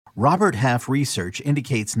Robert Half research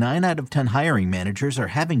indicates 9 out of 10 hiring managers are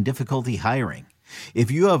having difficulty hiring.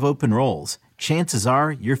 If you have open roles, chances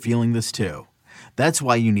are you're feeling this too. That's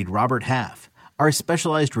why you need Robert Half. Our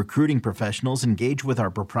specialized recruiting professionals engage with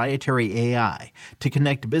our proprietary AI to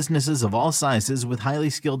connect businesses of all sizes with highly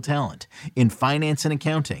skilled talent in finance and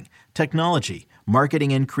accounting, technology,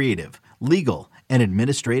 marketing and creative, legal, and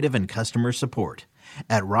administrative and customer support.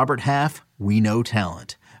 At Robert Half, we know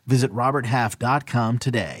talent. Visit roberthalf.com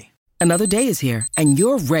today. Another day is here, and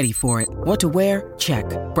you're ready for it. What to wear? Check.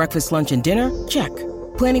 Breakfast, lunch, and dinner? Check.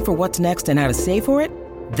 Planning for what's next and how to save for it?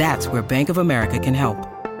 That's where Bank of America can help.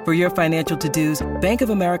 For your financial to-dos, Bank of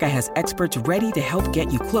America has experts ready to help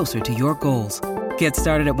get you closer to your goals. Get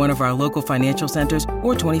started at one of our local financial centers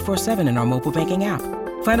or 24/7 in our mobile banking app.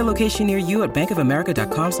 Find a location near you at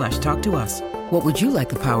bankofamerica.com/talktous. What would you like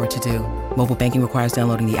the power to do? Mobile banking requires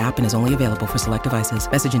downloading the app and is only available for select devices.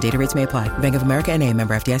 Message and data rates may apply. Bank of America N.A.,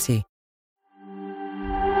 member FDIC.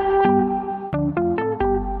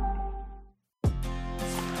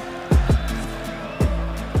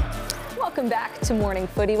 Welcome back to Morning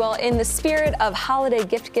Footy. Well, in the spirit of holiday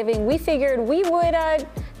gift giving, we figured we would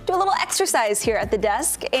do a little exercise here at the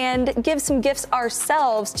desk and give some gifts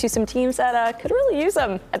ourselves to some teams that could really use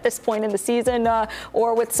them at this point in the season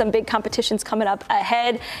or with some big competitions coming up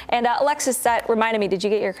ahead. And Alexis, that reminded me, did you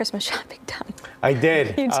get your Christmas shopping done? I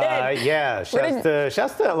did. You did? Yeah.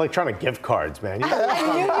 Shouts to electronic gift cards, man. I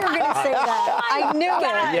knew you were going to say that. I knew it.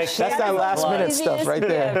 Yeah, that's that last minute stuff right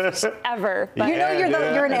there. Ever. But you know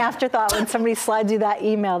you're an afterthought when somebody slides you that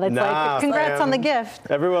email that's like, congrats on the gift.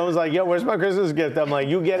 Everyone was like, yo, where's my Christmas gift? I'm like,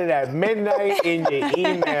 you get it at midnight in your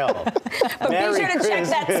email. But Merry be sure to check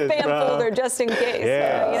that spam folder just in case.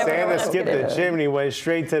 Yeah, Santa skipped the chimney, went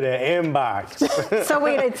straight to the inbox. So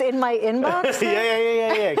wait, it's in my inbox?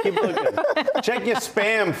 Yeah. Keep looking. Check your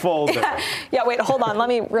spam folder. Yeah, wait, hold on. Let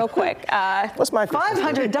me real quick. What's my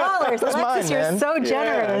 $500. Alexis, mine, you're so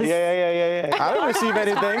generous. Yeah. I didn't receive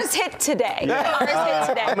anything. Ours hit today.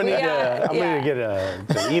 I'm gonna get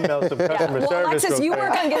to email some customer service. Alexis, you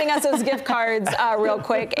work on getting us those gift cards real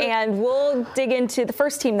quick, and we'll dig into the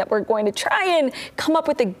first team that we're going to try and come up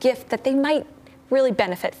with a gift that they might really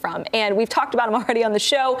benefit from. And we've talked about them already on the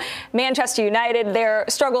show. Manchester United, their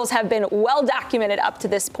struggles have been well documented up to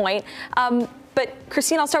this point. But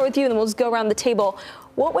Christine, I'll start with you, and then we'll just go around the table.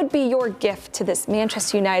 What would be your gift to this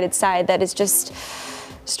Manchester United side that is just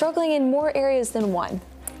struggling in more areas than one?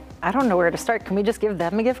 I don't know where to start. Can we just give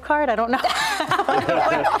them a gift card? I don't know.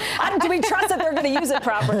 Do we trust that they're going to use it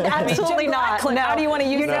properly? Absolutely not. No. How do you want to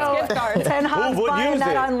use those gift cards? Ten Hag's buying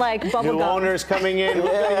that on like bubblegum. New owners coming in.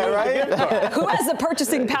 Right? Who has the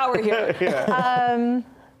purchasing power here?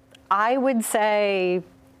 I would say,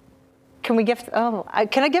 can I gift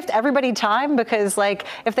everybody time? Because like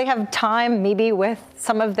if they have time, maybe with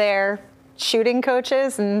some of their shooting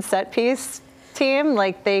coaches and set piece team,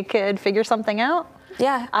 like they could figure something out.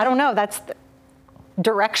 Yeah. I don't know. That's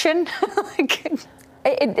direction.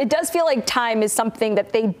 It does feel like time is something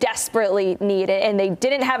that they desperately need, and they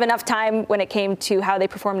didn't have enough time when it came to how they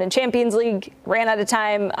performed in Champions League, ran out of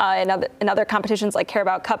time in other competitions like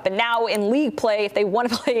Carabao Cup, and now in league play, if they want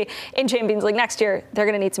to play in Champions League next year, they're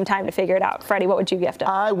going to need some time to figure it out. Freddie, what would you gift them?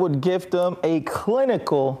 I would gift them a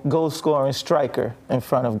clinical goal-scoring striker in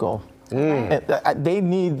front of goal. They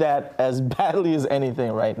need that as badly as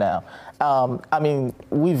anything right now. I mean,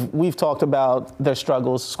 we've talked about their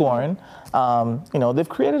struggles scoring. They've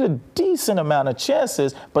created a decent amount of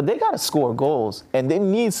chances, but they got to score goals, and they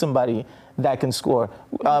need somebody that can score.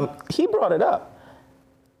 He brought it up.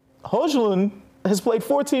 Højlund has played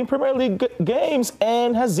 14 Premier League games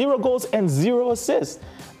and has 0 goals and 0 assists.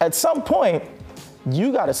 At some point,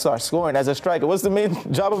 you got to start scoring as a striker. What's the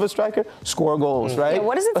main job of a striker? Score goals, right? Yeah,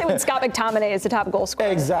 what does it say when Scott McTominay is the top goal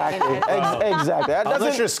scorer? Exactly. Exactly.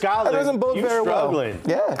 Unless you're Scotland, that doesn't bode very struggling.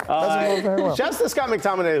 Well. Yeah, doesn't bode very well. Shouts to Scott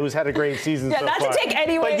McTominay, who's had a great season so far. Yeah, not to take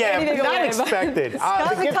anything not away. expected.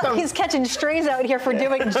 He's catching strays out here for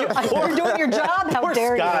doing your job. How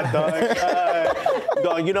dare you? Scott,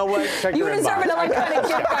 dog, you know what? Check you your deserve inbox. an electronic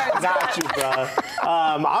gift card. Got you, bro.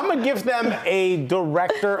 I'm going to give them a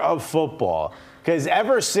director of football. Because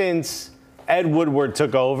ever since Ed Woodward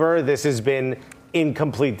took over, this has been in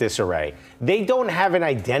complete disarray. They don't have an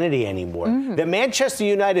identity anymore. The Manchester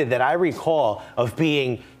United that I recall of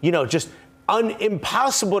being, just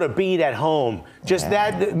impossible to beat at home. Just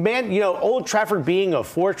that, man, Old Trafford being a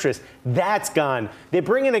fortress, that's gone. They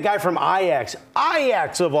bring in a guy from Ajax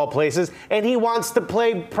of all places, and he wants to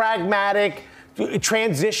play pragmatic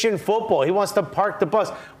transition football. He wants to park the bus.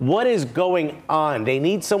 What is going on? They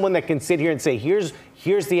need someone that can sit here and say, here's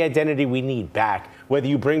the identity we need back. whether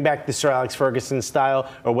you bring back the Sir Alex Ferguson style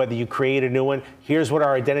or whether you create a new one, here's what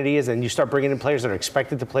our identity is, and you start bringing in players that are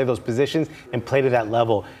expected to play those positions and play to that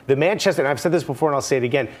level. The Manchester, and I've said this before and I'll say it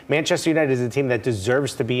again, Manchester United is a team that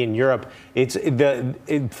deserves to be in Europe.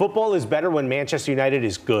 Football is better when Manchester United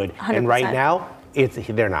is good, 100%. and right now,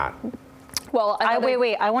 they're not. Well,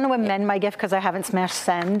 wait. I want to amend my gift because I haven't smashed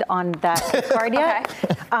send on that gift card yet.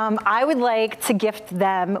 Okay. I would like to gift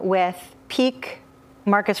them with peak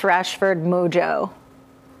Marcus Rashford mojo.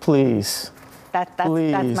 Please. That's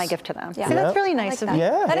my gift to them. Yeah. See, that's really nice of you.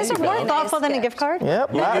 Yeah. That is a More really thoughtful nice than a gift. gift card.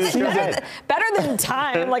 Yep. Last season. Better than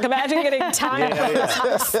time. Like, imagine getting time.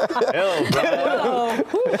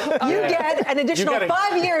 You get an additional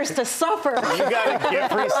 5 years to suffer. You got a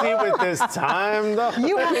gift receipt with this time, though?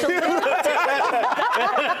 You have to live.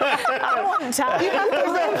 I want time. You have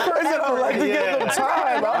to live forever. I'd like to give them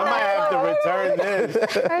time. I might have to return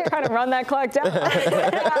this. Trying to run that clock down.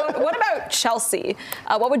 What about Chelsea?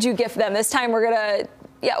 What would you gift them? This time we're going to,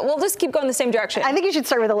 we'll just keep going the same direction. I think you should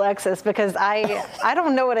start with Alexis because I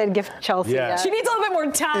don't know what I'd gift Chelsea Yeah. yet. She needs a little bit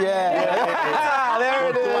more time. There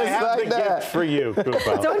it is. Do I have like the that. gift for you,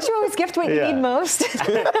 Kupo? Don't you always gift what you Yeah. need most?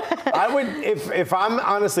 I would, if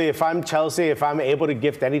I'm Chelsea, if I'm able to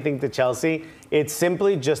gift anything to Chelsea, it's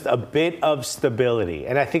simply just a bit of stability.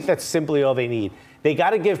 And I think that's simply all they need. They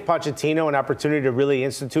got to give Pochettino an opportunity to really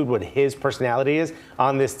institute what his personality is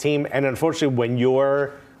on this team. And unfortunately, when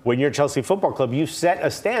you're Chelsea Football Club, you set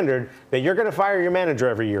a standard that you're going to fire your manager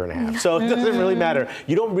every year and a half. So it doesn't really matter.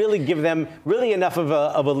 You don't really give them really enough of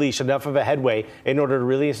a leash, enough of a headway in order to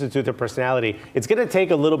really institute their personality. It's going to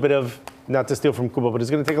take a little bit of, not to steal from Kuba, but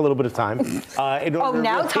it's going to take a little bit of time.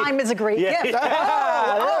 Time is a great gift.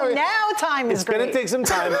 Now time is great. It's going to take some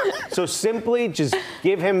time. So simply just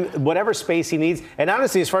give him whatever space he needs. And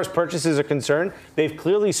honestly, as far as purchases are concerned, they've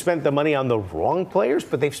clearly spent the money on the wrong players,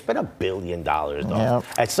 but they've spent $1 billion, though. Yep.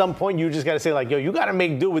 At some point, you just got to say, like, yo, you got to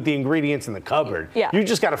make do with the ingredients in the cupboard. Yeah. You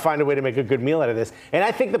just got to find a way to make a good meal out of this. And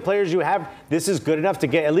I think the players you have, this is good enough to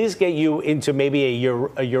at least get you into maybe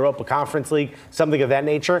a Europa Conference League, something of that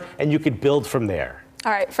nature, and you could build from there.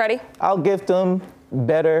 All right, Freddie. I'll gift them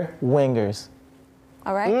better wingers.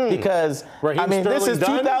 All right. Because this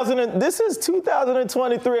is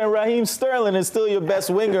 2023, and Raheem Sterling is still your best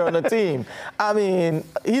winger on the team. I mean,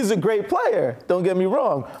 he's a great player. Don't get me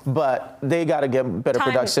wrong, but they got to get better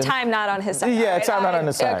production. Time not on his side. Yeah, right? time not on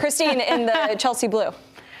his side. Christine in the Chelsea blue.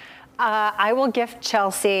 I will gift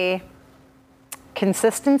Chelsea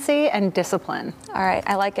consistency and discipline. All right,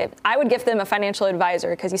 I like it. I would gift them a financial advisor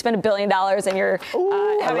because you spend $1 billion and you're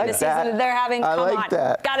having the season that they're having. Come on,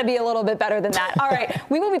 got to be a little bit better than that. All right,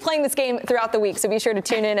 we will be playing this game throughout the week, so be sure to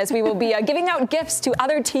tune in as we will be giving out gifts to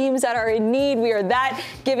other teams that are in need. We are that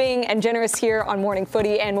giving and generous here on Morning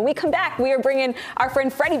Footy. And when we come back, we are bringing our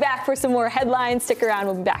friend Freddie back for some more headlines. Stick around.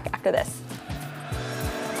 We'll be back after this.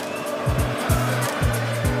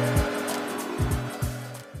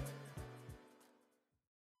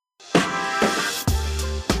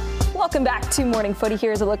 Welcome back to Morning Footy.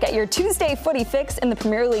 Here's a look at your Tuesday footy fix in the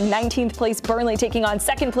Premier League. 19th place Burnley taking on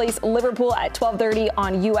second place Liverpool at 12:30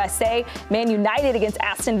 on USA. Man United against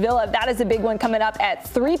Aston Villa. That is a big one coming up at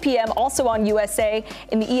 3 p.m. also on USA.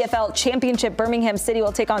 In the EFL Championship, Birmingham City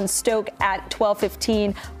will take on Stoke at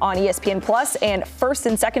 12:15 on ESPN+. And first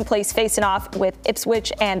and second place facing off with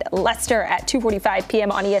Ipswich and Leicester at 2:45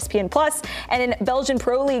 p.m. on ESPN+. And in Belgian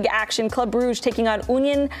Pro League action, Club Brugge taking on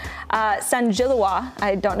Union Saint-Gilloise.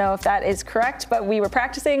 I don't know if that is correct, but we were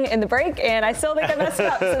practicing in the break, and I still think I messed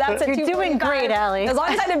up. So that's You're doing great, Allie. As long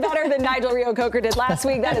as I did better than Nigel Rio-Coker did last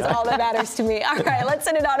week, that is all that matters to me. All right, let's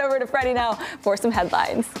send it on over to Freddie now for some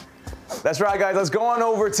headlines. That's right, guys. Let's go on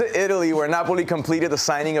over to Italy, where Napoli completed the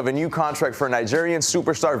signing of a new contract for Nigerian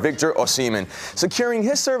superstar Victor Osimhen, securing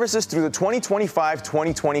his services through the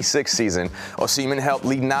 2025-2026 season. Osimhen helped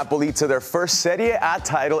lead Napoli to their first Serie A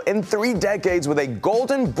title in 3 decades with a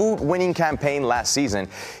Golden Boot winning campaign last season.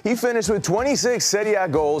 He finished with 26 Serie A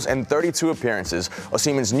goals and 32 appearances.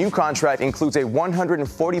 Osimhen's new contract includes a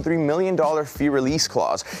 $143 million fee release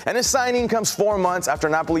clause, and his signing comes 4 months after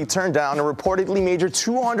Napoli turned down a reportedly major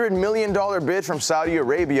 $200 million bid from Saudi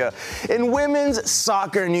Arabia. In women's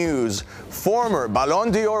soccer news, former Ballon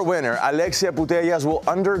d'Or winner Alexia Putellas will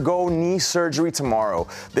undergo knee surgery tomorrow.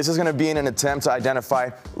 This is going to be in an attempt to identify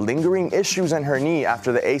lingering issues in her knee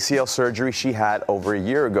after the ACL surgery she had over a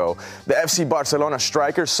year ago. The FC Barcelona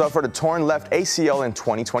striker suffered a torn left ACL in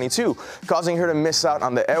 2022, causing her to miss out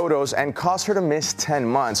on the Euros and caused her to miss 10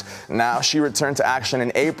 months. Now she returned to action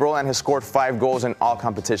in April and has scored 5 goals in all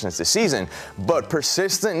competitions this season. But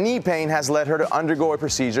persistent knee pain has led her to undergo a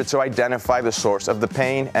procedure to identify the source of the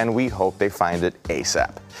pain, and we hope they find it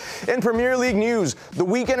ASAP. In Premier League news, the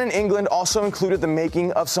weekend in England also included the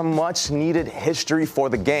making of some much-needed history for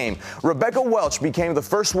the game. Rebecca Welch became the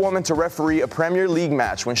first woman to referee a Premier League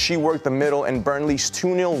match when she worked the middle in Burnley's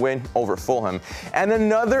 2-0 win over Fulham. And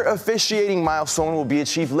another officiating milestone will be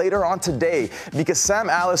achieved later on today because Sam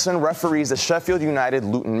Allison referees the Sheffield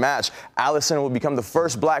United-Luton match. Allison will become the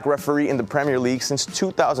first black referee in the Premier League since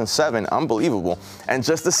 2007. Unbelievable. And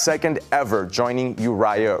just the second ever, joining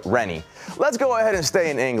Uriah Rennie. Let's go ahead and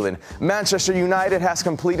stay in England. Manchester United has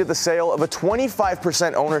completed the sale of a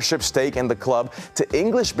 25% ownership stake in the club to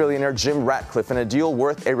English billionaire Jim Ratcliffe in a deal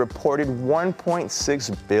worth a reported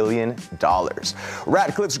 $1.6 billion.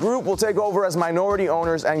 Ratcliffe's group will take over as minority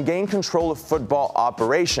owners and gain control of football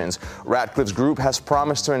operations. Ratcliffe's group has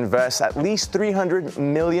promised to invest at least $300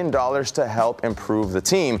 million to help improve the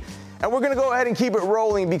team. And we're going to go ahead and keep it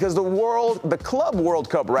rolling because the Club World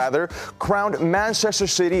Cup, crowned Manchester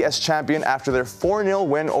City as champion after their 4-0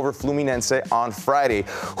 win over Fluminense on Friday.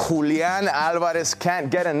 Julian Alvarez can't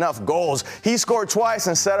get enough goals. He scored twice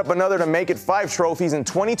and set up another to make it 5 trophies in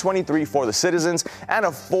 2023 for the citizens and a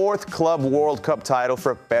 4th Club World Cup title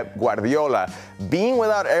for Pep Guardiola. Being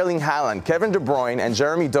without Erling Haaland, Kevin De Bruyne, and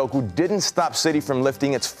Jeremy Doku didn't stop City from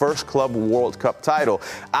lifting its first Club World Cup title.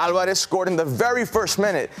 Alvarez scored in the very first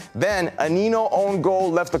minute. Then a Nino own goal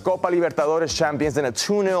left the Copa Libertadores champions in a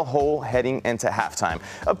 2-0 hole heading into halftime.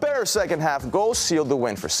 A pair of second-half goals sealed the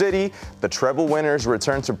win for City. The treble winners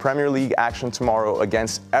return to Premier League action tomorrow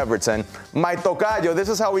against Everton. My tocayo, this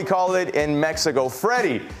is how we call it in Mexico.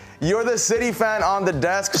 Freddie, you're the City fan on the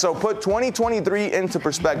desk, so put 2023 into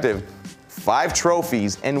perspective. 5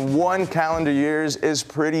 trophies in 1 calendar year is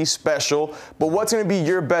pretty special, but what's going to be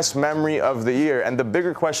your best memory of the year? And the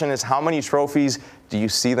bigger question is, how many trophies do you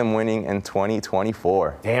see them winning in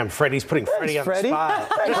 2024? Damn, Freddie's putting Freddie on the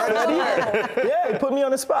spot. Yeah, he put me on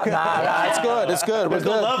the spot. Nah, it's good. It's good. There's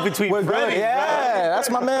no love between Freddie. Yeah, that's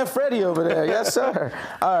my man Freddie over there. Yes, sir.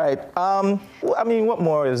 All right. I mean, what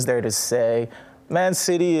more is there to say?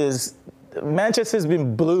 Manchester's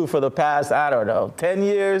been blue for the past, I don't know, 10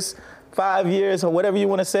 years. 5 years or whatever you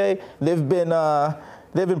want to say, they've been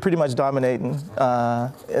pretty much dominating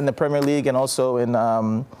in the Premier League and also they've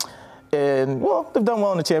done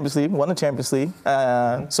well in the Champions League, won the Champions League.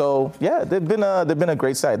 So yeah, they've been a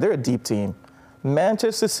great side. They're a deep team.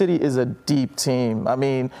 Manchester City is a deep team. I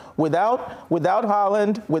mean, without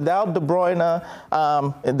Haaland, without De Bruyne,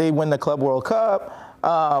 they win the Club World Cup.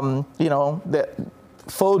 Foden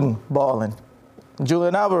balling.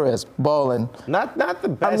 Julian Alvarez balling. Not the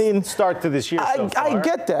best start to this year so far. I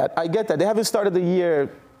get that. They haven't started the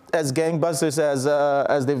year as gangbusters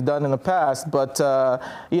as they've done in the past, but I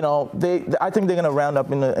think they're going to round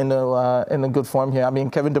up in a good form here. I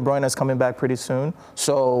mean, Kevin De Bruyne is coming back pretty soon,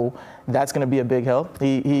 so that's going to be a big help.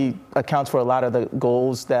 He accounts for a lot of the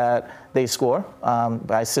goals that they score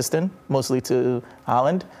by assisting, mostly to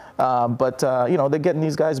Haaland. But they're getting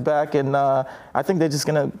these guys back, and I think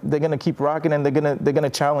they're gonna keep rocking, and they're gonna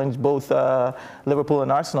challenge both Liverpool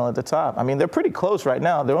and Arsenal at the top. I mean, they're pretty close right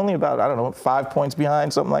now. They're only about 5 points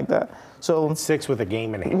behind, something like that. So 6 with a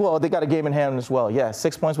game in hand. Well, they got a game in hand as well. Yeah,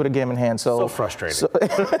 6 points with a game in hand. So frustrating.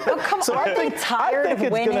 Aren't they tired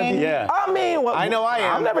of winning? Yeah. I mean, I know I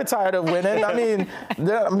am. I'm never tired of winning.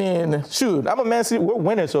 Shoot, I'm a Man City. We're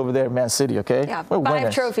winners over there, Man City. Okay. Yeah, we're 5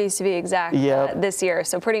 winners. trophies to be exact this year.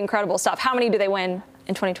 So pretty incredible stuff. How many do they win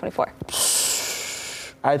in 2024?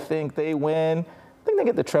 I think they win. I think they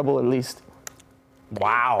get the treble at least.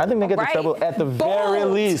 Wow. I think they get the treble at the very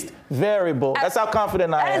least. Very bold. That's how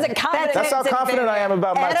confident I am. That is a confidence. That's how confident I am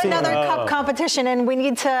about my team. And another cup competition, and we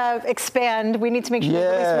need to expand. We need to make sure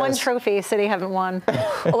there's at least 1 trophy City haven't won.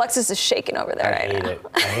 Alexis is shaking over there right now.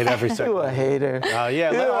 I hate every second. You a hater. Yeah,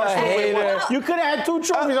 you a hater. You could have had 2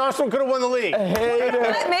 trophies. Arsenal could have won the league. A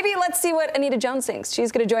hater. Maybe let's see what Anita Jones thinks.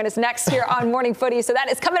 She's going to join us next here on Morning Footy. So that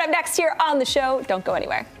is coming up next here on the show. Don't go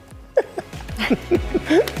anywhere.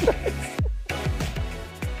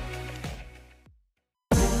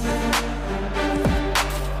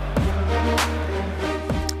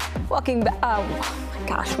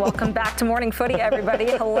 Welcome back to Morning Footy, everybody.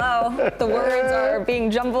 Hello. The words are being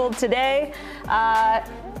jumbled today.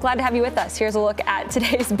 Glad to have you with us. Here's a look at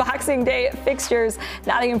today's Boxing Day fixtures.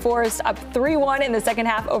 Nottingham Forest up 3-1 in the second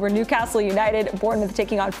half over Newcastle United. Bournemouth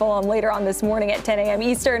taking on Fulham later on this morning at 10 a.m.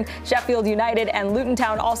 Eastern. Sheffield United and Luton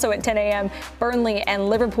Town also at 10 a.m. Burnley and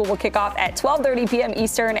Liverpool will kick off at 12:30 p.m.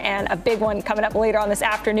 Eastern, and a big one coming up later on this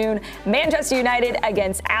afternoon. Manchester United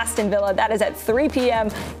against Aston Villa. That is at 3 p.m.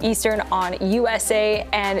 Eastern on USA. today.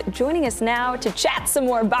 And joining us now to chat some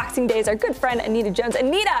more Boxing Day is our good friend Anita Jones.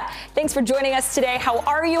 Anita, thanks for joining us today. How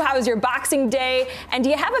are you? How was your Boxing Day? And do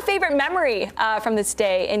you have a favorite memory from this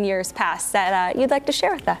day in years past that you'd like to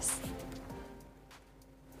share with us?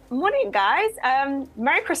 Morning, guys.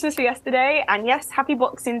 Merry Christmas for yesterday. And yes, happy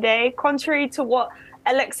Boxing Day. Contrary to what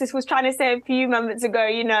Alexis was trying to say a few moments ago,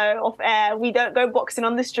 off air, we don't go boxing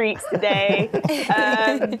on the streets today.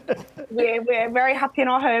 We're very happy in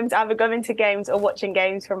our homes, either going to games or watching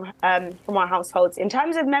games from our households. In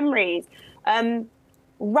terms of memories,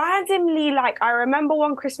 randomly, I remember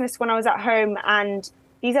one Christmas when I was at home, and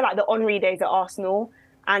these are the Henry days at Arsenal,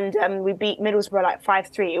 and we beat Middlesbrough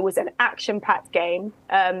 5-3. It was an action-packed game.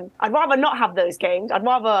 I'd rather not have those games. I'd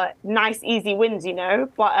rather nice, easy wins,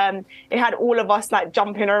 but it had all of us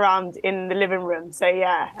jumping around in the living room. So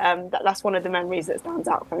yeah, that's one of the memories that stands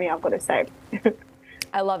out for me, I've got to say.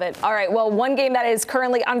 I love it. All right. Well, one game that is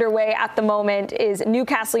currently underway at the moment is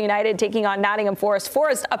Newcastle United taking on Nottingham Forest.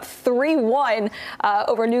 Forest up 3-1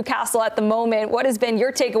 over Newcastle at the moment. What has been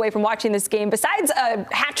your takeaway from watching this game? Besides a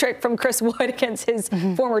hat trick from Chris Wood against his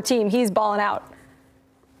former team, he's balling out.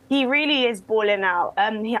 He really is balling out.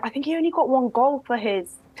 I think he only got one goal for his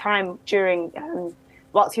time during,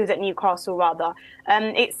 whilst he was at Newcastle, rather.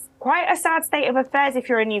 It's quite a sad state of affairs if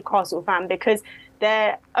you're a Newcastle fan, because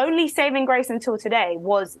their only saving grace until today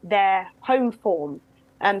was their home form.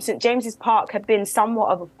 St James's Park had been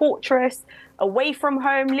somewhat of a fortress away from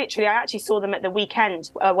home. Literally, I actually saw them at the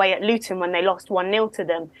weekend away at Luton when they lost 1-0 to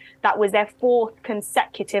them. That was their fourth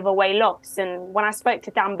consecutive away loss. And when I spoke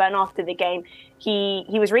to Dan Burn after the game, he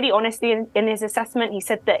was really honest in his assessment. He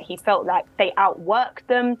said that he felt like they outworked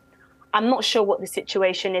them. I'm not sure what the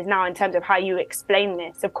situation is now in terms of how you explain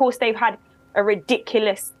this. Of course, they've had a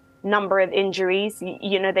ridiculous number of injuries.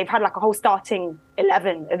 They've had a whole starting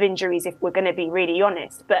 11 of injuries, if we're going to be really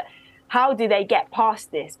honest. But how do they get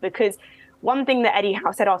past this? Because one thing that Eddie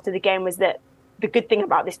Howe said after the game was that the good thing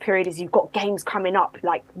about this period is you've got games coming up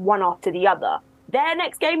one after the other. Their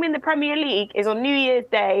next game in the Premier League is on New Year's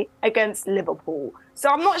Day against Liverpool. So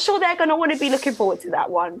I'm not sure they're going to want to be looking forward to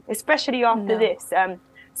that one, especially after this.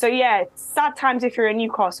 So yeah, sad times if you're a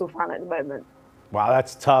Newcastle fan at the moment. Wow,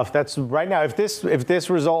 that's tough. That's right now. If this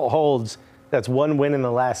result holds, that's one win in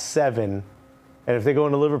the last 7. And if they go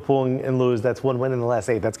into Liverpool and lose, that's one win in the last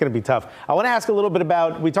 8. That's going to be tough. I want to ask a little bit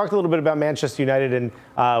about, we talked a little bit about Manchester United,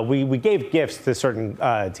 and we gave gifts to certain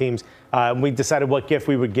teams. We decided what gift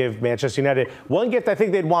we would give Manchester United. One gift I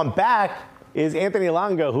think they'd want back is Anthony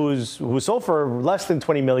Elanga, who's sold for less than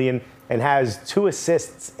 $20 million and has 2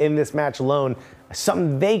 assists in this match alone.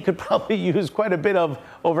 Something they could probably use quite a bit of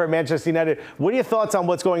over at Manchester United. What are your thoughts on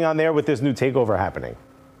what's going on there with this new takeover happening?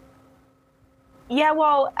 Yeah,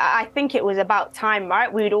 well, I think it was about time,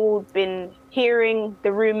 right? We'd all been hearing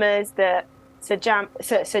the rumours that Sir Jim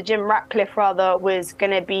Ratcliffe, was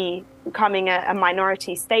going to be becoming a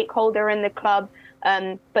minority stakeholder in the club.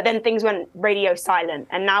 But then things went radio silent,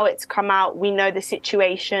 and now it's come out. We know the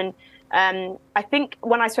situation. I think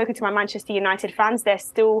when I've spoken to my Manchester United fans, they're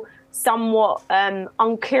still somewhat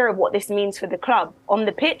unclear of what this means for the club. On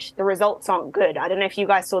the pitch, the results aren't good. I don't know if you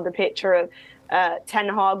guys saw the picture of Ten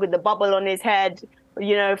Hag with the bubble on his head,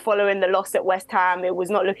 following the loss at West Ham. It was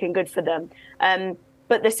not looking good for them.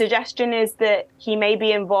 But the suggestion is that he may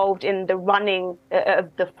be involved in the running of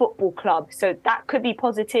the football club. So that could be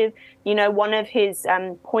positive. One of his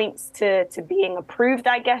points to being approved,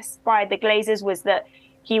 I guess, by the Glazers was that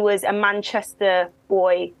he was a Manchester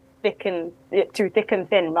boy through thick and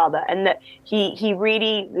thin, and that he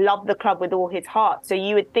really loved the club with all his heart. So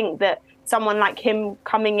you would think that someone like him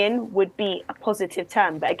coming in would be a positive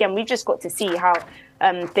turn. But again, we've just got to see how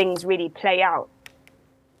things really play out.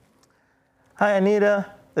 Hi, Anita.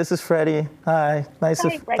 This is Freddie. Hi. Nice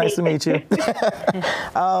to meet you.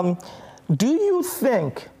 Do you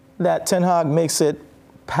think that Ten Hag makes it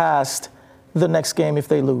past the next game if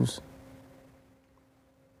they lose?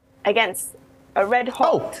 Against a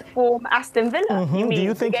red-hot form Aston Villa. Mm-hmm. Do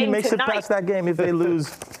you think he makes it past that game if they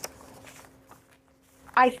lose?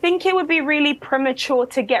 I think it would be really premature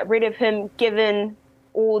to get rid of him, given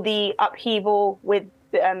all the upheaval with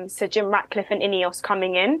Sir Jim Ratcliffe and Ineos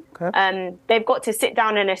coming in. Okay. They've got to sit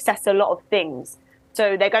down and assess a lot of things.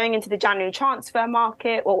 So they're going into the January transfer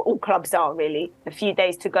market, or all clubs are really, a few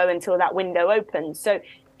days to go until that window opens. So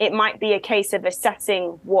it might be a case of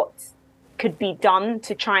assessing what could be done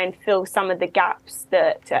to try and fill some of the gaps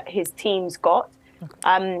that his team's got.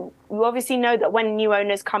 Okay. We obviously know that when new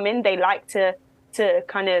owners come in, they like to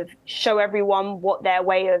kind of show everyone what their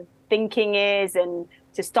way of thinking is and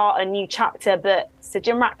to start a new chapter. But Sir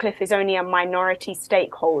Jim Ratcliffe is only a minority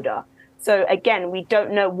stakeholder. So again, we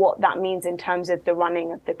don't know what that means in terms of the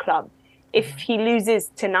running of the club. If he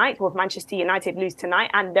loses tonight, or if Manchester United lose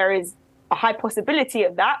tonight, and there is a high possibility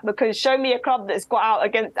of that, because show me a club that's got out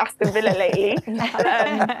against Aston Villa lately.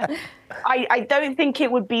 I don't think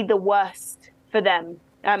it would be the worst for them.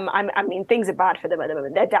 I mean, things are bad for them at the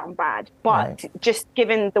moment. They're down bad. But just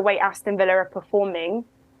given the way Aston Villa are performing,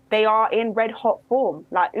 they are in red hot form.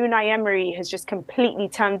 Like Unai Emery has just completely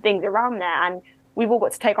turned things around there. And we've all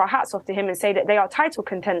got to take our hats off to him and say that they are title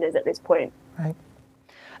contenders at this point. Right.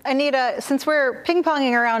 Anita, since we're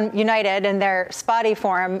ping-ponging around United and their spotty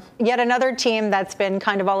form, yet another team that's been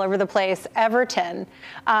kind of all over the place, Everton.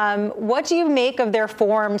 What do you make of their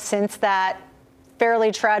form since that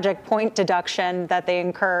fairly tragic point deduction that they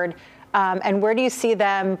incurred? And where do you see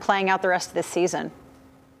them playing out the rest of this season?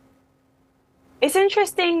 It's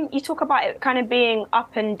interesting you talk about it kind of being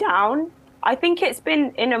up and down. I think it's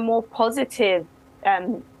been in a more positive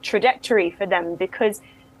trajectory for them because,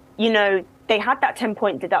 you know, they had that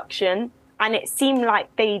 10-point deduction and it seemed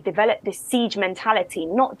like they developed this siege mentality,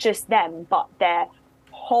 not just them, but their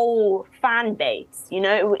whole fan base. You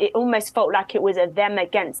know, it almost felt like it was a them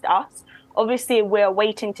against us. Obviously, we're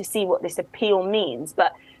waiting to see what this appeal means,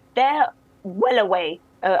 but they're well away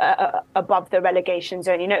above the relegation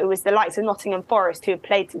zone. You know, it was the likes of Nottingham Forest who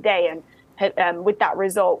played today and with that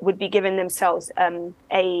result would be giving themselves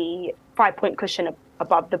a 5-point cushion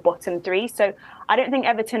above the bottom three. So I don't think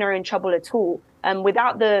Everton are in trouble at all.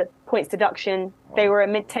 Without the points deduction, they were a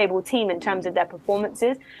mid-table team in terms of their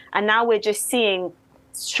performances. And now we're just seeing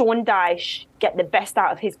Sean Dyche get the best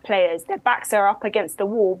out of his players. Their backs are up against the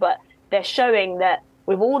wall, but they're showing that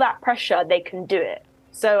with all that pressure, they can do it.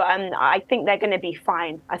 So I think they're going to be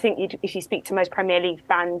fine. I think if you speak to most Premier League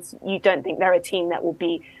fans, you don't think they're a team that will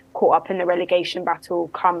be caught up in the relegation battle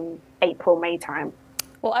come April, May time.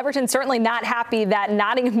 Well, Everton's certainly not happy that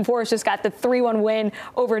Nottingham Forest just got the 3-1 win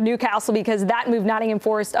over Newcastle because that moved Nottingham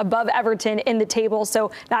Forest above Everton in the table.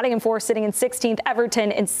 So Nottingham Forest sitting in 16th,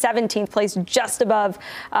 Everton in 17th place, just above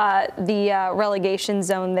the relegation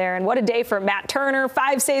zone there. And what a day for Matt Turner.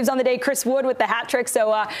 5 saves on the day. Chris Wood with the hat trick.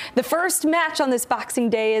 So the first match on this Boxing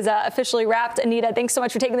Day is officially wrapped. Anita, thanks so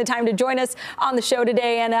much for taking the time to join us on the show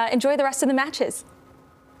today and enjoy the rest of the matches.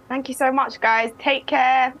 Thank you so much, guys. Take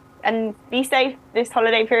care. And be safe this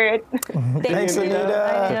holiday period. Thanks,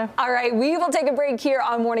 Anita. All right, we will take a break here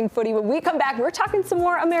on Morning Footy. When we come back, we're talking some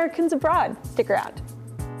more Americans abroad. Stick around.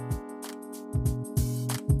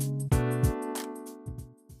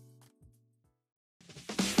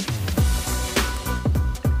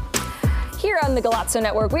 Here on the Galazzo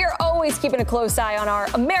Network, we are always keeping a close eye on our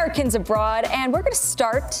Americans abroad, and we're going to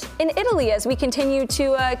start in Italy as we continue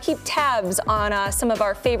to keep tabs on some of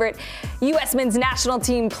our favorite U.S. men's national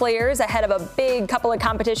team players ahead of a big couple of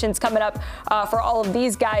competitions coming up for all of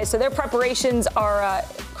these guys. So their preparations are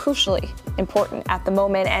crucially important at the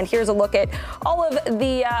moment. And here's a look at all of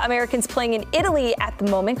the Americans playing in Italy at the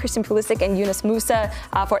moment. Christian Pulisic and Yunus Musa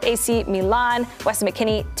for AC Milan, Weston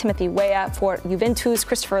McKennie, Timothy Weah for Juventus,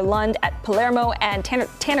 Christopher Lund at Palermo, and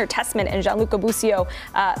Tanner Tessman and Gianluca Busio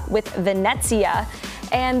with Venezia.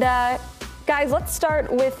 And guys, let's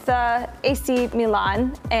start with AC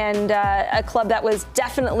Milan and a club that was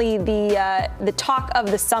definitely the talk of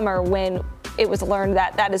the summer when it was learned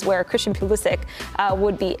that that is where Christian Pulisic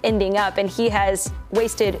would be ending up. And he has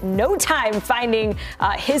wasted no time finding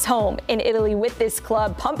his home in Italy with this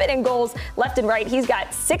club, pumping in goals left and right. He's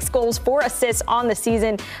got 6 goals, 4 assists on the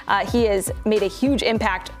season. He has made a huge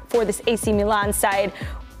impact for this AC Milan side.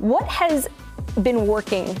 What has been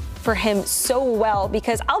working for him so well?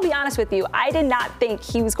 Because I'll be honest with you, I did not think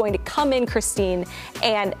he was going to come in, Christine,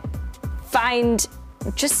 and find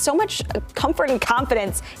just so much comfort and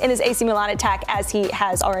confidence in his AC Milan attack as he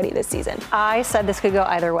has already this season. I said this could go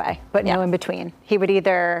either way, but no in between. He would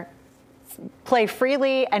either play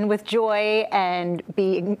freely and with joy and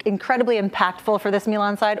be incredibly impactful for this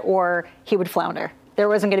Milan side, or he would flounder. There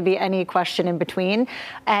wasn't going to be any question in between,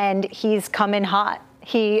 and he's come in hot.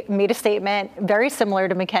 He made a statement very similar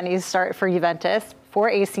to McKennie's start for Juventus, for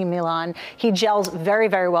AC Milan. He gels very,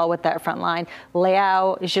 very well with that front line.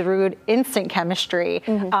 Leao, Giroud, instant chemistry.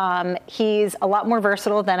 He's a lot more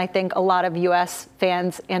versatile than I think a lot of U.S.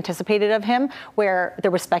 fans anticipated of him, where there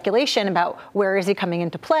was speculation about where is he coming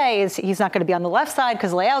into play. He's not going to be on the left side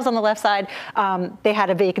because Leao's on the left side. They had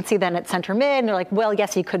a vacancy then at center mid, and they're like, well,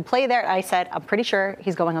 yes, he could play there. I said, I'm pretty sure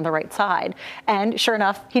he's going on the right side. And sure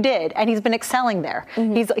enough, he did. And he's been excelling there.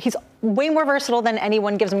 He's way more versatile than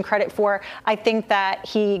anyone gives him credit for. I think that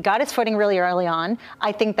he got his footing really early on.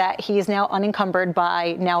 I think that he is now unencumbered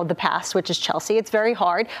by now the past, which is Chelsea. It's very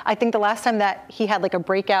hard. I think the last time that he had like a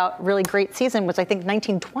breakout, really great season was, I think,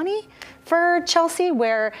 1920 for Chelsea,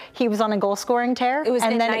 where he was on a goal-scoring tear. It was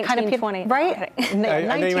and in then 1920. Right? I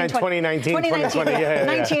know you meant 2019, 2020. Yeah.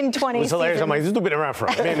 1920 It was hilarious. season. I'm like, this has been around for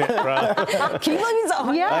a minute, bro. Can you believe he's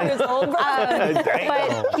 100 years old, bro?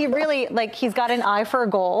 But he really, he's got an eye for a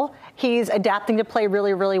goal. He's adapting to play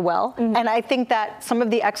really, really well. Mm-hmm. And I think that some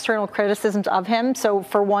of the external criticisms of him, so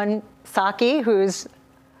for one, Sacchi, who's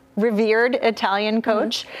revered Italian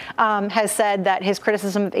coach, has said that his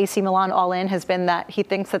criticism of AC Milan all in has been that he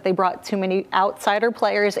thinks that they brought too many outsider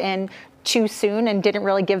players in too soon and didn't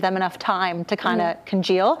really give them enough time to kind of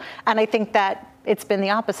congeal. And I think that it's been the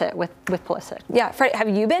opposite with Pulisic. Yeah, Freddie, have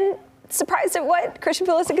you been surprised at what Christian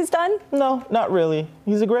Pulisic has done? No, not really.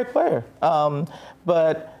 He's a great player.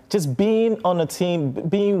 But just being on a team,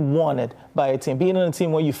 being wanted by a team, being on a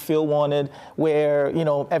team where you feel wanted, where,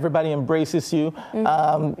 everybody embraces you.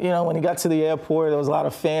 When he got to the airport, there was a lot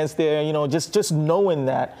of fans there, just knowing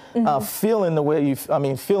that, feeling the way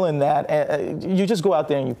feeling that, you just go out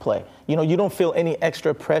there and you play. You don't feel any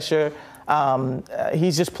extra pressure.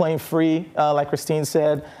 He's just playing free, like Christine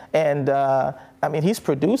said. And, he's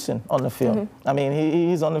producing on the field.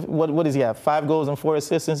 He's on the, what does he have? 5 goals and 4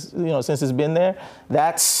 assists since he's been there.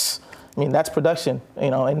 That's production,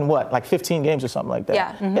 in what, like 15 games or something like that.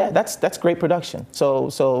 Yeah. Yeah, that's great production.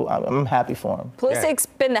 So I'm happy for him. Pulisic's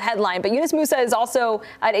been the headline, but Yunus Musah is also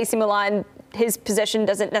at AC Milan. His position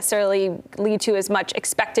doesn't necessarily lead to as much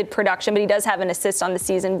expected production, but he does have an assist on the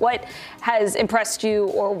season. What has impressed you,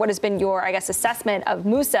 or what has been your, assessment of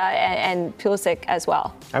Musah and Pulisic as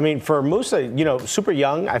well? For Musah, super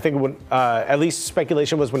young. I think when, at least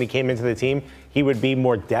speculation was when he came into the team, he would be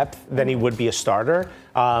more depth than he would be a starter.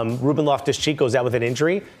 Ruben Loftus-Cheek goes out with an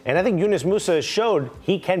injury, and I think Yunus Musah showed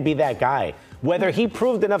he can be that guy. Whether he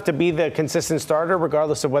proved enough to be the consistent starter,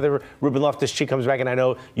 regardless of whether Ruben Loftus-Cheek comes back, and I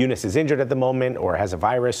know Yunus is injured at the moment or has a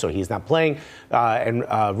virus, so he's not playing, and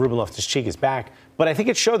Ruben Loftus-Cheek is back. But I think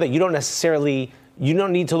it showed that you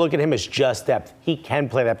don't need to look at him as just depth. He can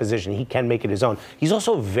play that position. He can make it his own. He's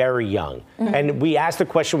also very young. And we asked the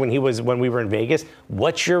question when we were in Vegas,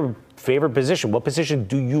 what's your favorite position? What position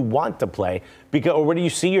do you want to play? Or where do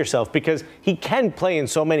you see yourself? Because he can play in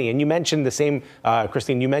so many. And you mentioned the same,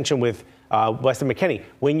 Christine, you mentioned with Weston McKennie.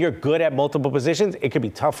 When you're good at multiple positions, it could be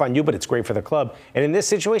tough on you, but it's great for the club. And in this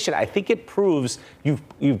situation, I think it proves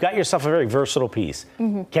you've got yourself a very versatile piece.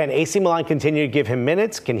 Can AC Milan continue to give him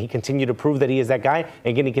minutes? Can he continue to prove that he is that guy?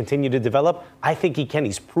 And can he continue to develop? I think he can.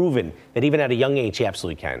 He's proven that even at a young age, he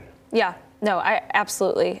absolutely can. Yeah. No,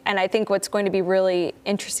 absolutely. And I think what's going to be really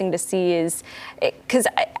interesting to see is, because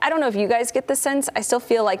I don't know if you guys get the sense, I still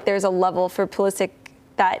feel like there's a level for Pulisic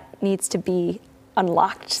that needs to be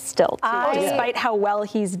unlocked still. Despite how well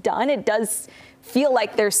he's done, it does feel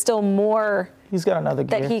like there's still more. He's got another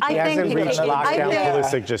gear. He hasn't reached lockdown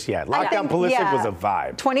Pulisic just yet. Lockdown Pulisic was a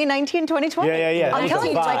vibe. 2019, 2020? Yeah. I'm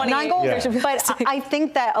telling you, it's like 9 goals. Yeah. But I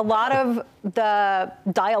think that a lot of the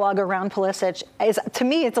dialogue around Pulisic is, to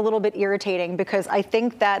me, it's a little bit irritating because I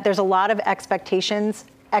think that there's a lot of expectations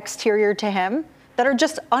exterior to him that are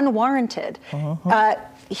just unwarranted.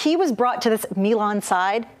 He was brought to this Milan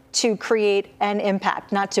side to create an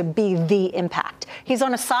impact, not to be the impact. He's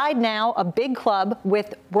on a side now, a big club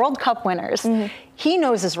with World Cup winners. He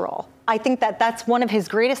knows his role. I think that that's one of his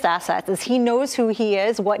greatest assets is he knows who he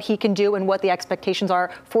is, what he can do, and what the expectations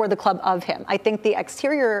are for the club of him. I think the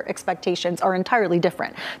exterior expectations are entirely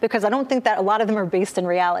different because I don't think that a lot of them are based in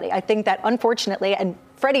reality. I think that unfortunately, and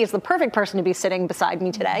Freddie is the perfect person to be sitting beside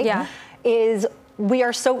me today, is we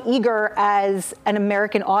are so eager as an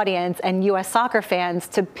American audience and U.S. soccer fans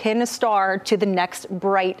to pin a star to the next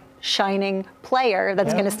bright, shining player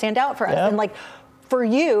that's going to stand out for us. And for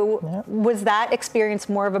you, was that experience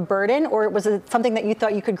more of a burden or was it something that you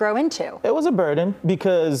thought you could grow into? It was a burden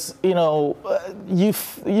because, you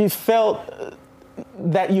felt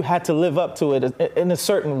that you had to live up to it in a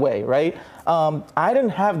certain way, right? I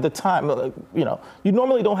didn't have the time, you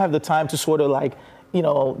normally don't have the time to sort of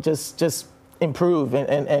just improve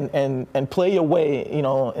and play your way,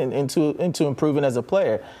 into improving as a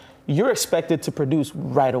player. You're expected to produce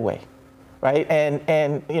right away, right?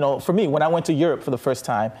 And for me, when I went to Europe for the first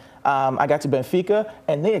time, I got to Benfica,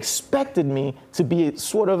 and they expected me to be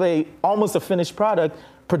sort of almost a finished product,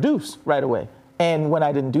 produce right away. And when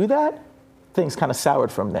I didn't do that, things kind of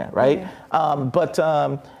soured from there, right? But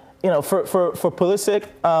for Pulisic,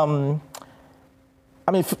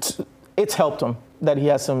 it's helped him. that he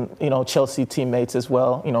has some, Chelsea teammates as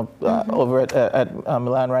well, over at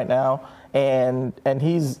Milan right now. And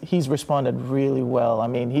he's responded really well. I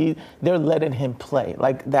mean, they're letting him play.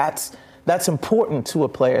 Like, that's important to a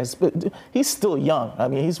player. But he's still young. I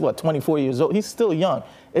mean, he's 24 years old. He's still young.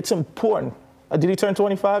 It's important. Did he turn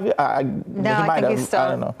 25 yet? No, I think he's still,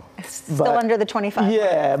 I don't know. Still under the 25.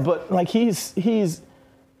 Yeah, but like he's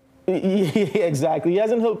exactly. He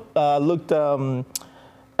hasn't looked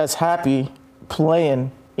as happy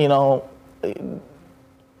playing,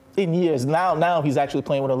 in years. Now he's actually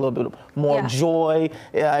playing with a little bit more joy,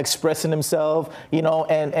 expressing himself, and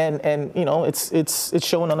it's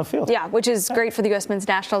showing on the field. Yeah, which is great for the U.S. men's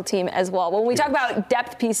national team as well. When we talk about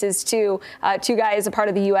depth pieces too, two guys a part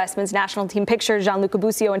of the U.S. men's national team picture, Gianluca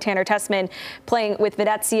Busio and Tanner Tessman playing with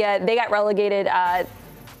Venezia. They got relegated.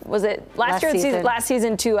 Was it last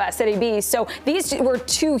season to Serie B? So these two were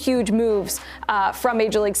two huge moves from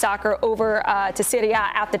Major League Soccer over to Serie A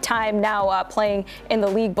at the time, now playing in the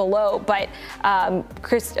league below. But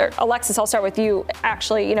Alexis, I'll start with you.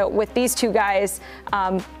 Actually, with these two guys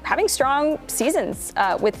having strong seasons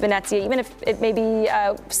with Venezia, even if it maybe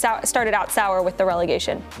started out sour with the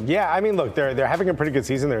relegation. Yeah, I mean, look, they're having a pretty good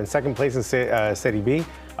season. They're in second place in Serie B.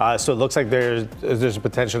 So it looks like there's a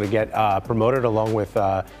potential to get promoted along with,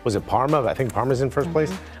 was it Parma? I think Parma's in first place.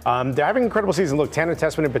 They're having an incredible season. Look, Tanner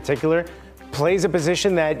Tessman in particular plays a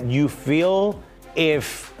position that you feel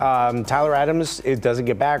if Tyler Adams doesn't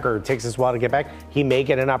get back or takes his while to get back, he may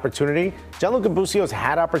get an opportunity. Gianluca Busio's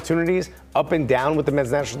had opportunities up and down with the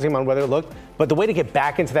men's national team on whether it looked, but the way to get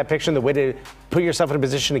back into that picture and the way to put yourself in a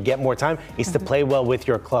position to get more time is to play well with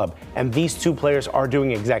your club. And these two players are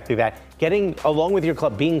doing exactly that. Getting along with your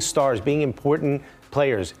club, being stars, being important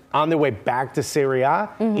players on their way back to Serie A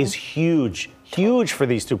is huge for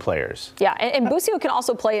these two players. Yeah, and Busio can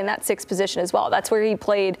also play in that sixth position as well. That's where he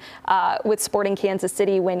played with Sporting Kansas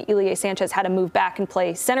City when Ilie Sanchez had to move back and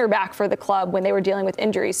play center back for the club when they were dealing with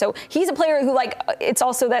injuries. So he's a player who, it's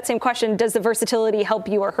also that same question, does the versatility help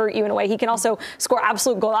you or hurt you in a way? He can also score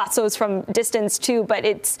absolute golazzos from distance too, but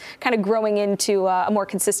it's kind of growing into a more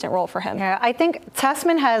consistent role for him. Yeah, I think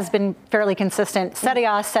Tessman has been fairly consistent, Serie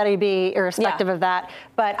A, Serie B, irrespective of that.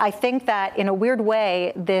 But I think that in a weird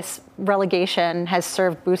way, this relegation has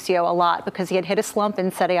served Busio a lot because he had hit a slump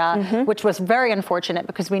in Serie A, which was very unfortunate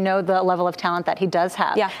because we know the level of talent that he does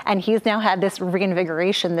have. Yeah. And he's now had this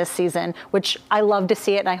reinvigoration this season, which I love to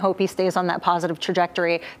see it, and I hope he stays on that positive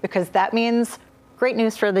trajectory because that means great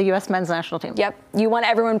news for the U.S. men's national team. Yep. You want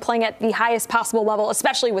everyone playing at the highest possible level,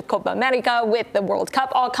 especially with Copa America, with the World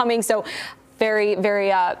Cup all coming. So very,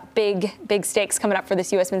 very big stakes coming up for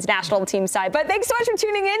this U.S. men's national team side. But thanks so much for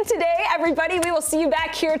tuning in today, everybody. We will see you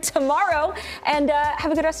back here tomorrow. And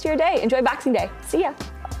have a good rest of your day. Enjoy Boxing Day. See ya.